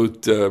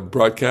Ha-atzma'ut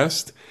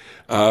broadcast.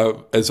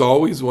 As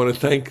always, want to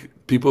thank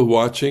people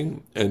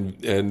watching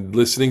and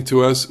listening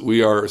to us.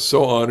 We are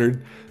so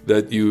honored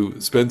that you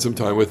spend some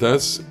time with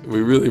us.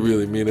 We really,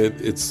 really mean it.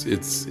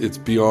 It's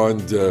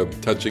beyond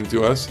touching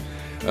to us.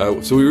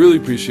 So we really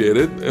appreciate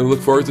it and look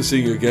forward to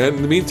seeing you again.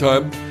 In the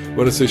meantime, I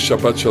want to say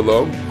Shabbat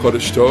Shalom,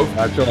 Chodesh Tov,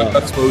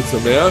 Atzma'ut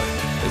Sameach,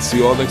 and see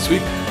you all next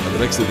week on the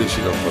next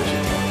edition of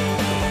Parsha Talk.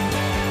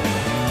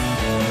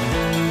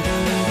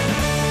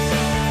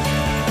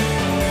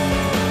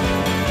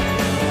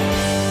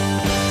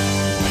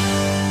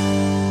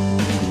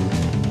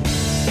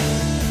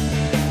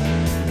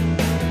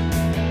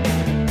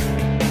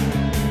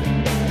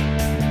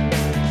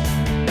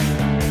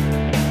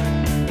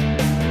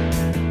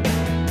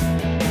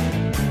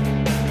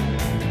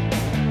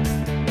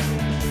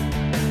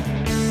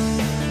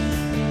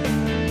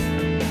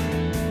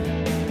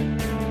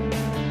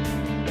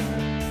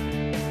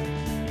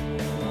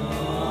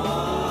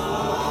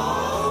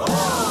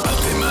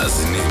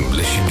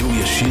 לשידור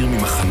ישיר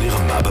ממחנה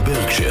רמה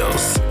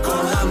בברקשיירס. כל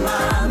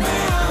רמה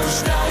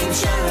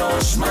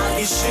 102.3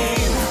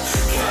 מרגישים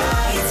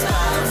קיץ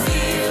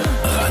באוויר.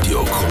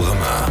 רדיו כל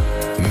רמה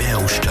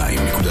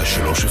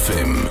 102.3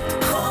 FM.